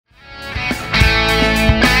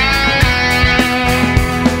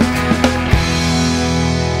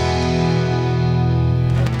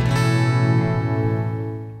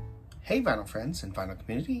Hey vinyl friends and vinyl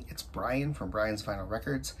community, it's Brian from Brian's Vinyl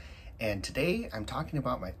Records, and today I'm talking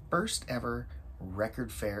about my first ever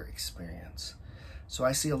record fair experience. So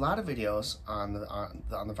I see a lot of videos on the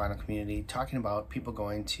vinyl community talking about people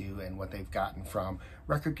going to and what they've gotten from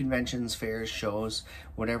record conventions, fairs, shows,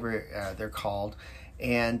 whatever they're called,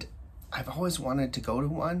 and I've always wanted to go to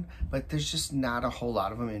one, but there's just not a whole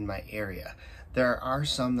lot of them in my area. There are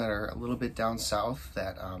some that are a little bit down south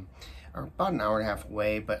that are about an hour and a half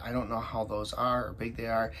away, but I don't know how those are or big they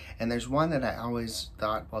are. And there's one that I always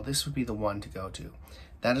thought, well, this would be the one to go to.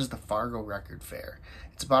 That is the Fargo Record Fair.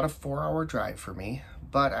 It's about a 4-hour drive for me,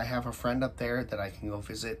 but I have a friend up there that I can go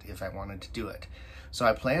visit if I wanted to do it. So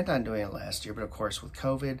I planned on doing it last year, but of course with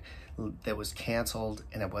COVID, that was canceled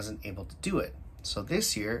and I wasn't able to do it. So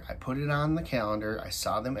this year, I put it on the calendar, I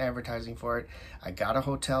saw them advertising for it, I got a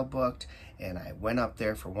hotel booked, and I went up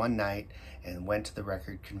there for one night and went to the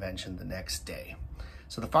record convention the next day.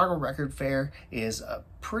 So the Fargo Record Fair is a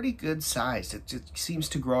pretty good size. It seems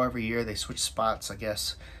to grow every year. They switch spots, I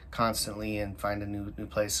guess, constantly and find a new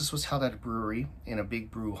place. This was held at a brewery in a big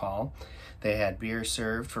brew hall. They had beer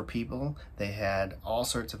served for people. They had all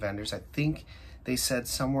sorts of vendors. I think they said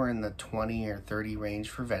somewhere in the 20 or 30 range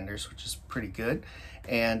for vendors, which is pretty good.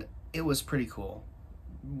 And it was pretty cool.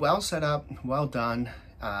 Well set up, well done.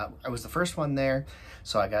 I was the first one there,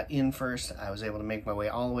 so I got in first. I was able to make my way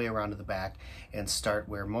all the way around to the back and start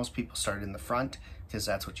where most people started in the front, because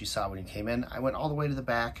that's what you saw when you came in. I went all the way to the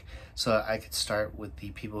back so I could start with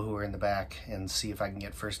the people who were in the back and see if I can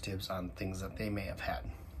get first dibs on things that they may have had.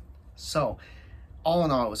 So all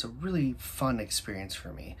in all, it was a really fun experience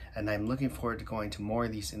for me, and I'm looking forward to going to more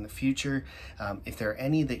of these in the future. If there are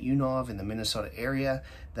any that you know of in the Minnesota area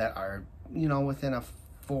that are, within a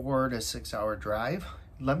 4 to 6 hour drive,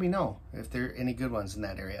 let me know if there are any good ones in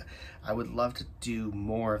that area. I would love to do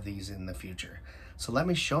more of these in the future. So let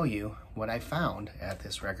me show you what I found at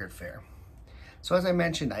this record fair. So as I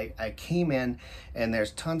mentioned, I came in and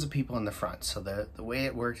there's tons of people in the front. So the way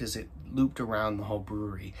it worked is it looped around the whole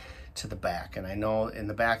brewery to the back. And I know in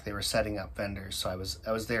the back they were setting up vendors. So I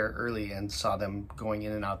was there early and saw them going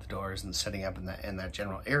in and out the doors and setting up in that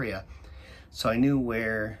general area. So I knew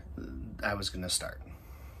where I was gonna start.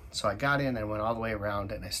 So I got in and went all the way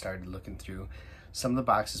around and I started looking through some of the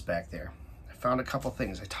boxes back there. I found a couple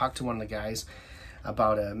things. I talked to one of the guys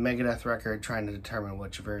about a Megadeth record, trying to determine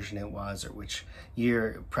which version it was or which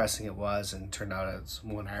year pressing it was, and it turned out it's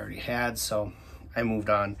one I already had, so I moved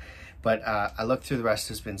on. But I looked through the rest of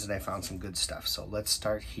his bins and I found some good stuff. So let's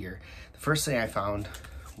start here. The first thing I found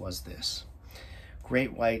was this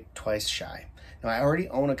Great White Twice Shy. Now I already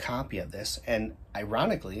own a copy of this, and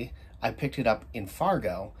ironically, I picked it up in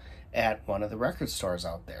Fargo at one of the record stores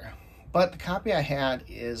out there. But the copy I had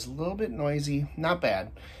is a little bit noisy, not bad.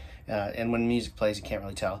 And when music plays, you can't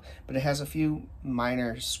really tell. But it has a few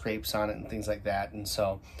minor scrapes on it and things like that. And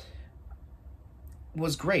so it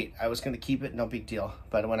was great. I was going to keep it, no big deal.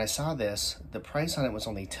 But when I saw this, the price on it was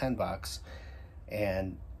only $10.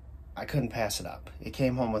 And I couldn't pass it up. It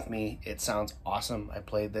came home with me. It sounds awesome. I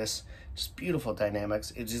played this. Just beautiful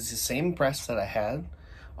dynamics. It's the same press that I had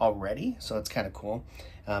already, so it's kind of cool.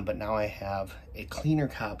 But now I have a cleaner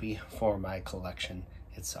copy for my collection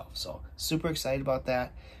itself. So super excited about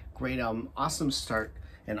that. Great album, awesome start,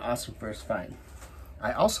 and awesome first find.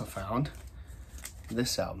 I also found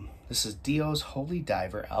this album. This is Dio's Holy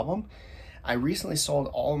Diver album. I recently sold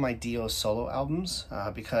all of my Dio solo albums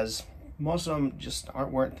because most of them just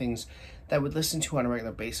weren't things that I would listen to on a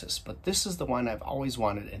regular basis. But this is the one I've always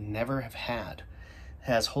wanted and never have had. It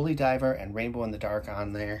has Holy Diver and Rainbow in the Dark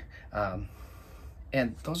on there.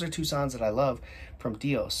 And those are two songs that I love from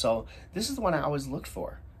Dio. So this is the one I always looked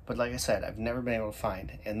for. But like I said, I've never been able to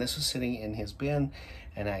find. And this was sitting in his bin,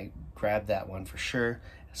 and I grabbed that one for sure.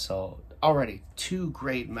 So already 2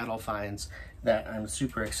 great metal finds that I'm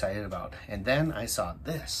super excited about. And then I saw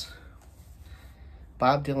this.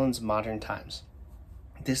 Bob Dylan's Modern Times.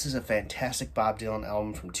 This is a fantastic Bob Dylan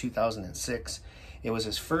album from 2006. It was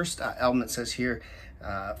his first album, it says here,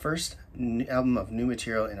 first album of new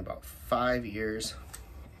material in about 5 years,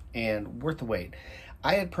 and worth the wait.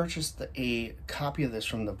 I had purchased a copy of this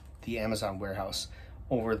from the Amazon warehouse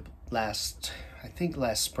over last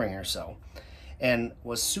spring or so, and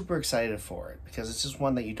was super excited for it because it's just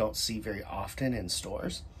one that you don't see very often in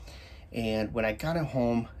stores. And when I got it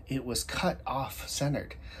home, it was cut off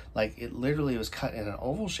centered. Like it literally was cut in an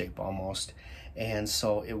oval shape almost. And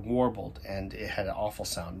so it warbled and it had an awful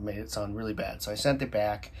sound. It made it sound really bad. So I sent it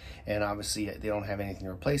back, and obviously they don't have anything to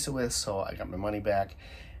replace it with, so I got my money back.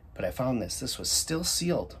 But I found this. This was still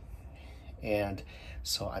sealed. And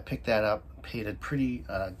so I picked that up, paid a pretty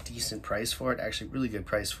decent price for it, actually really good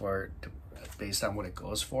price for it based on what it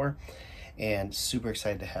goes for, and super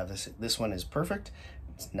excited to have this. This one is perfect.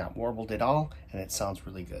 It's not warbled at all, and it sounds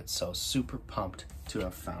really good. So super pumped to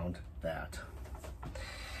have found that.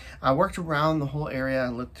 I worked around the whole area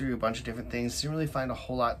and looked through a bunch of different things. Didn't really find a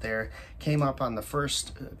whole lot there. Came up on the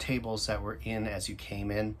first tables that were in as you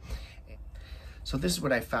came in. So this is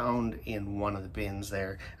what I found in one of the bins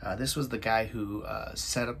there. This was the guy who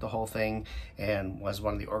set up the whole thing and was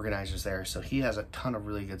one of the organizers there. So he has a ton of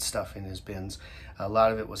really good stuff in his bins. A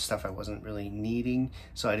lot of it was stuff I wasn't really needing,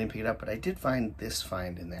 so I didn't pick it up, but I did find this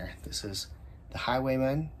find in there. This is the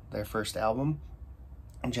Highwaymen, their first album.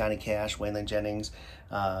 Johnny Cash, Waylon Jennings,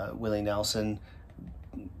 Willie Nelson,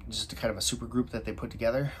 just a kind of a super group that they put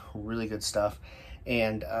together. Really good stuff.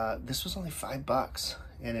 And this was only $5,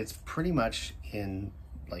 and it's pretty much in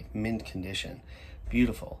like mint condition.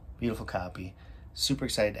 Beautiful, beautiful copy. Super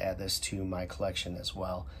excited to add this to my collection as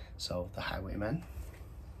well. So the Highwaymen.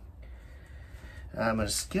 I'm going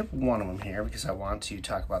to skip one of them here because I want to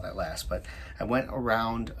talk about that last, but I went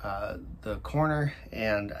around the corner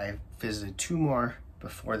and I visited two more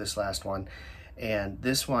before this last one, and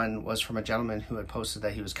this one was from a gentleman who had posted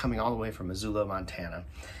that he was coming all the way from Missoula, Montana,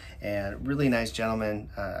 and really nice gentleman.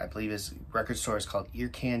 I believe his record store is called Ear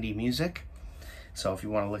Candy Music, so if you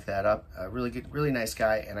want to look that up, really good, really nice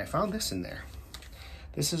guy. And I found this in there.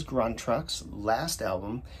 This is Grunt Truck's last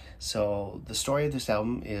album. So the story of this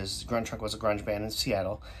album is Grunt Truck was a grunge band in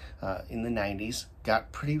Seattle in the 90s,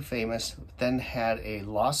 got pretty famous, then had a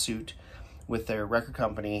lawsuit with their record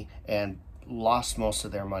company and lost most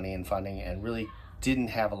of their money and funding and really didn't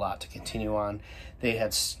have a lot to continue on. They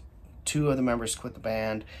had two of the members quit the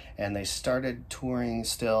band, and they started touring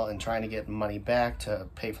still and trying to get money back to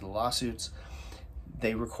pay for the lawsuits.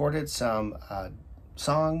 They recorded some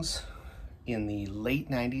songs in the late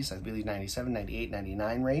 90s, I believe 97, 98,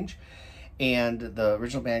 99 range, and the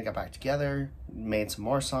original band got back together, made some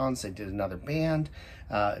more songs. They did another band.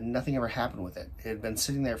 Nothing ever happened with it. It had been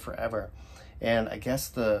sitting there forever. And I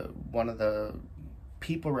guess one of the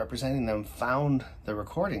people representing them found the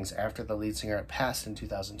recordings after the lead singer had passed in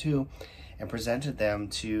 2002 and presented them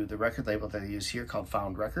to the record label that they use here called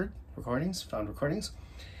Found Recordings.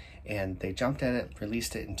 And they jumped at it,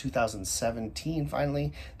 released it in 2017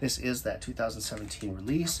 finally. This is that 2017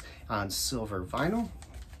 release on silver vinyl.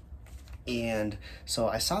 And so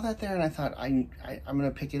I saw that there and I thought I'm going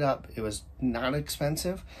to pick it up. It was not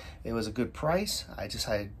expensive. It was a good price. I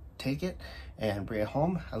decided to take it and bring it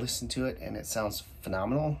home. I listened to it and it sounds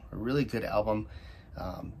phenomenal. A really good album.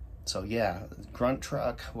 So yeah, Grunt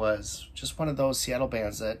Truck was just one of those Seattle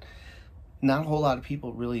bands that not a whole lot of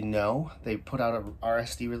people really know. They put out a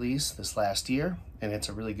RSD release this last year and it's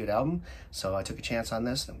a really good album. So I took a chance on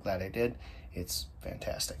this and I'm glad I did. It's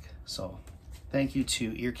fantastic. So thank you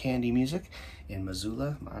to Ear Candy Music in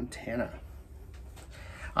Missoula, Montana.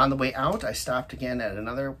 On the way out, I stopped again at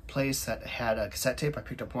another place that had a cassette tape. I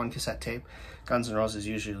picked up one cassette tape, Guns N' Roses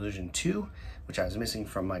Use Your Illusion 2, which I was missing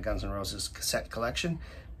from my Guns N' Roses cassette collection.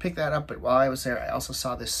 Picked that up, but while I was there, I also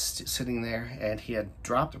saw this sitting there, and he had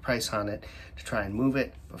dropped the price on it to try and move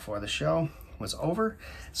it before the show was over.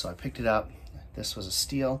 So I picked it up. This was a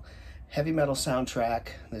steal. Heavy metal soundtrack.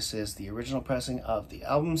 This is the original pressing of the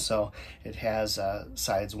album, so it has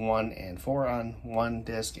sides 1 and 4 on one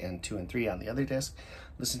disc and 2 and 3 on the other disc.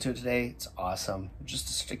 Listen to it today. It's awesome. Just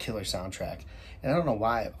such a killer soundtrack. And I don't know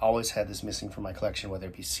why I've always had this missing from my collection, whether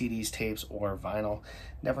it be CDs, tapes, or vinyl.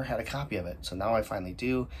 Never had a copy of it, so now I finally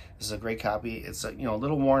do. This is a great copy. It's a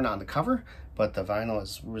little worn on the cover, but the vinyl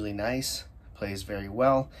is really nice, plays very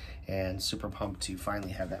well, and super pumped to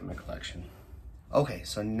finally have that in my collection. Okay,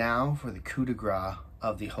 so now for the coup de grace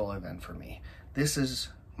of the whole event for me. This is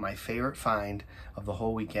my favorite find of the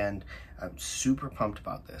whole weekend. I'm super pumped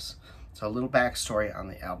about this. So a little backstory on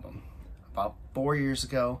the album. About 4 years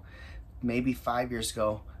ago, maybe 5 years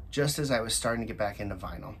ago, just as I was starting to get back into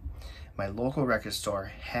vinyl, my local record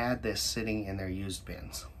store had this sitting in their used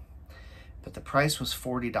bins. But the price was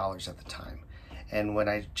 $40 at the time. And when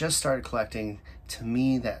I just started collecting, to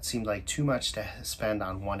me that seemed like too much to spend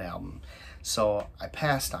on one album. So I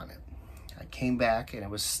passed on it. I came back and it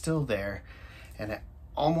was still there, and I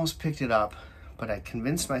almost picked it up, but I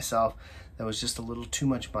convinced myself that was just a little too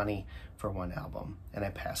much money for one album, and I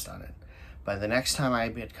passed on it. By the next time I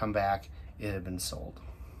had come back, it had been sold.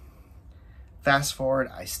 Fast forward,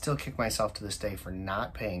 I still kick myself to this day for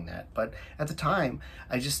not paying that, but at the time,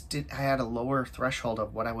 I had a lower threshold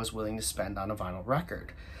of what I was willing to spend on a vinyl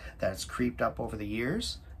record. That's creeped up over the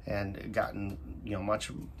years and gotten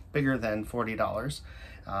much bigger than $40,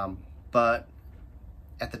 but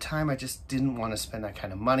at the time I just didn't want to spend that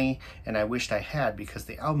kind of money, and I wished I had, because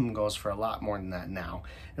the album goes for a lot more than that now.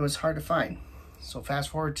 It was hard to find. So fast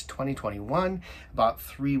forward to 2021, about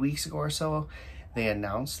 3 weeks ago or so, they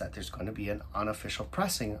announced that there's going to be an unofficial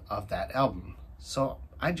pressing of that album. So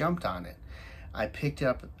I jumped on it. I picked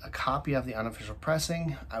up a copy of the unofficial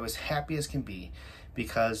pressing. I was happy as can be,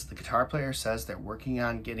 because the guitar player says they're working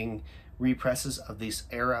on getting represses of this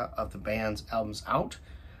era of the band's albums out,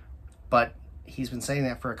 but he's been saying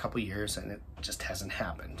that for a couple years and it just hasn't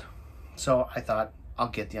happened. So I thought, I'll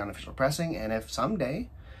get the unofficial pressing, and if someday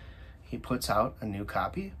he puts out a new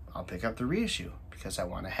copy, I'll pick up the reissue because I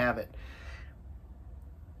want to have it.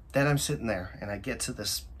 Then I'm sitting there and I get to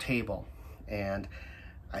this table and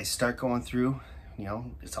I start going through, you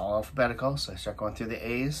know, it's all alphabetical, so I start going through the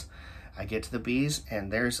A's, I get to the B's,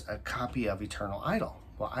 and there's a copy of Eternal Idol.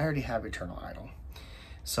 Well, I already have Eternal Idol.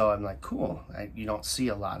 So I'm like, cool. You don't see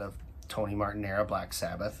a lot of Tony Martin era Black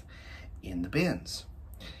Sabbath in the bins.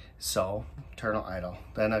 So, Eternal Idol.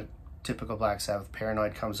 Then a typical Black Sabbath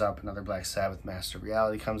Paranoid comes up, another Black Sabbath Master of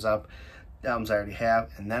Reality comes up, the albums I already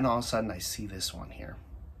have, and then all of a sudden I see this one here.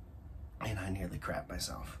 And I nearly crap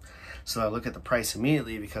myself. So I look at the price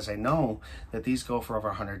immediately, because I know that these go for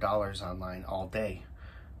over $100 online all day,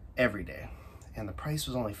 every day. And the price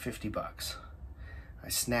was only 50 bucks. I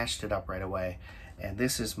snatched it up right away. And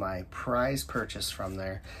this is my prize purchase from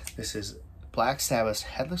there. This is Black Sabbath's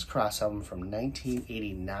Headless Cross album from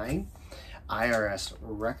 1989, IRS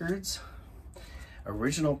Records,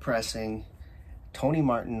 original pressing, Tony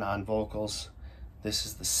Martin on vocals. This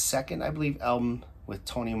is the second, I believe, album with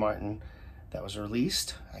Tony Martin that was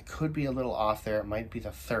released. I could be a little off there. It might be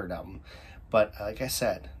the third album. But like I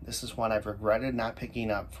said, this is one I've regretted not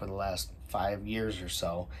picking up for the last 5 years or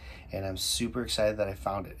so. And I'm super excited that I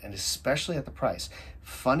found it, and especially at the price.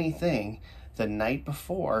 Funny thing, the night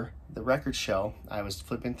before the record show, I was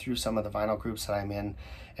flipping through some of the vinyl groups that I'm in,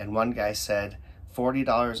 and one guy said,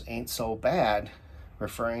 $40 ain't so bad,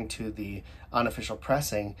 referring to the unofficial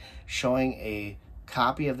pressing, showing a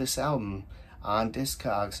copy of this album on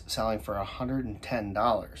Discogs selling for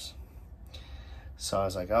 $110. So I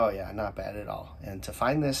was like, oh yeah, not bad at all. And to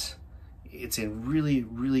find this, it's in really,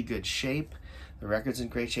 really good shape. The record's in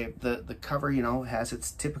great shape. The cover, you know, has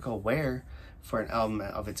its typical wear for an album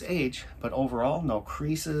of its age, but overall, no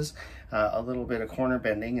creases, a little bit of corner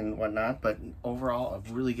bending and whatnot, but overall,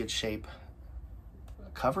 a really good shape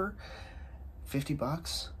cover. 50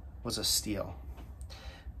 bucks was a steal.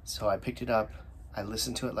 So I picked it up. I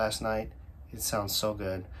listened to it last night. It sounds so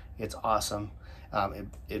good. It's awesome.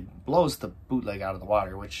 It blows the bootleg out of the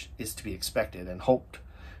water, which is to be expected and hoped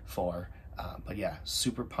for. But yeah,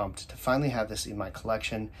 super pumped to finally have this in my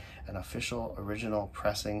collection, an official original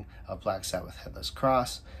pressing of Black Sabbath Headless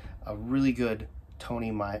Cross, a really good Tony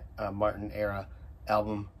Martin era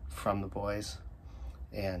album from the boys.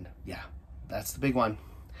 And yeah, that's the big one.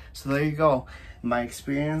 So there you go. My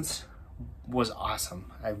experience was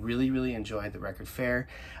awesome. I really, really enjoyed the record fair.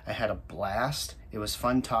 I had a blast. It was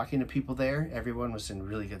fun talking to people there. Everyone was in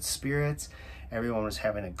really good spirits. Everyone was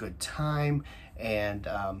having a good time. And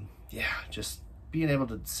yeah, just being able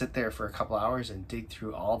to sit there for a couple hours and dig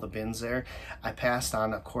through all the bins there. I passed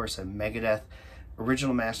on, of course, a Megadeth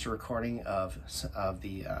original master recording of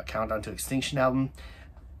the Countdown to Extinction album.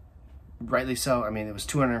 Rightly so. I mean, it was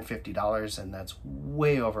 $250, and that's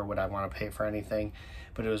way over what I want to pay for anything.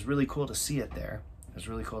 But it was really cool to see it there. It was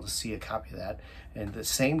really cool to see a copy of that. And the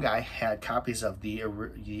same guy had copies of the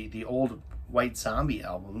old White Zombie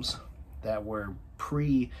albums that were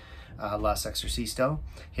pre Las Exorcisto.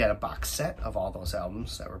 He had a box set of all those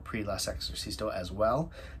albums that were pre Las Exorcisto as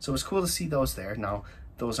well. So it was cool to see those there. Now,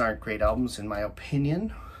 those aren't great albums in my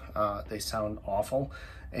opinion. They sound awful.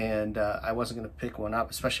 And I wasn't going to pick one up,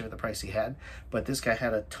 especially with the price he had. But this guy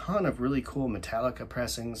had a ton of really cool Metallica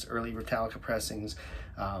pressings, early Metallica pressings,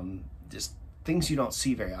 just things you don't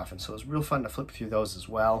see very often. So it was real fun to flip through those as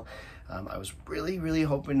well. I was really, really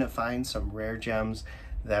hoping to find some rare gems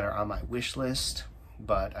that are on my wish list,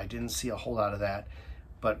 but I didn't see a whole lot of that.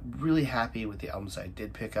 But really happy with the albums I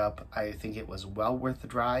did pick up. I think it was well worth the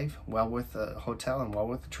drive, well worth the hotel, and well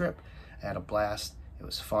worth the trip. I had a blast. It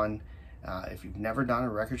was fun. If you've never done a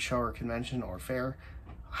record show or convention or fair,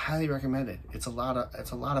 I highly recommend it. It's a lot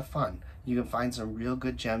of fun. You can find some real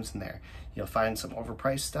good gems in there. You'll find some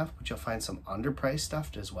overpriced stuff, but you'll find some underpriced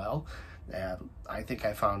stuff as well. I think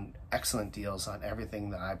I found excellent deals on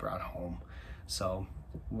everything that I brought home. So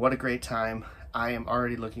what a great time. I am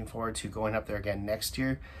already looking forward to going up there again next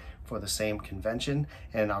year for the same convention,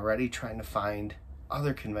 and already trying to find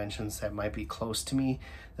other conventions that might be close to me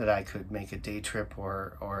that I could make a day trip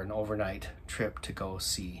or an overnight trip to go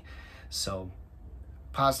see. So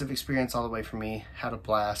positive experience all the way from me. Had a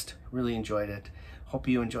blast, really enjoyed it. Hope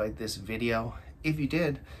you enjoyed this video. If you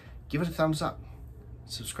did, give it a thumbs up.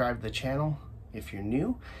 Subscribe to the channel if you're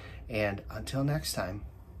new, and until next time,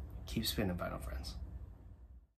 keep spinning, vinyl friends.